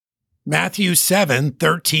Matthew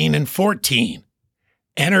 7:13 and 14.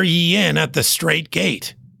 Enter ye in at the strait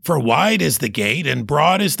gate, for wide is the gate, and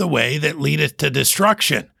broad is the way that leadeth to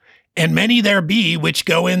destruction, and many there be which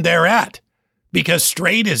go in thereat. Because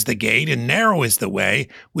strait is the gate, and narrow is the way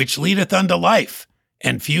which leadeth unto life,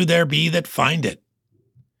 and few there be that find it.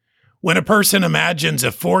 When a person imagines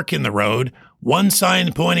a fork in the road, one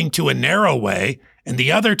sign pointing to a narrow way, and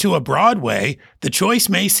the other to a broad way, the choice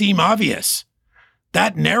may seem obvious.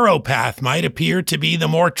 That narrow path might appear to be the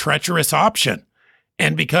more treacherous option,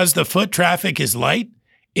 and because the foot traffic is light,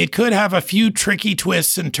 it could have a few tricky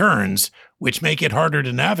twists and turns, which make it harder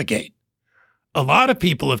to navigate. A lot of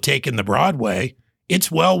people have taken the broad way. It's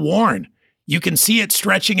well worn. You can see it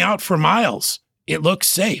stretching out for miles. It looks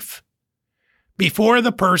safe. Before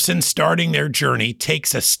the person starting their journey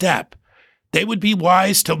takes a step, they would be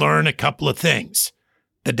wise to learn a couple of things: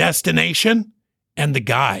 the destination and the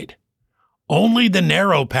guide. Only the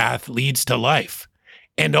narrow path leads to life,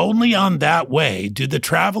 and only on that way do the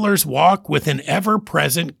travelers walk with an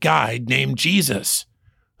ever-present guide named Jesus,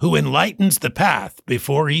 who enlightens the path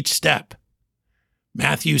before each step.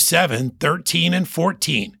 Matthew 7:13 and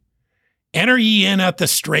 14. Enter ye in at the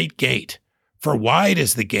strait gate, for wide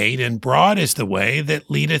is the gate, and broad is the way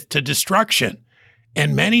that leadeth to destruction,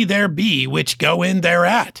 and many there be which go in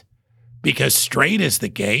thereat. Because strait is the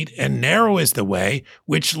gate, and narrow is the way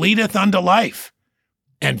which leadeth unto life,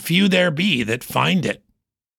 and few there be that find it.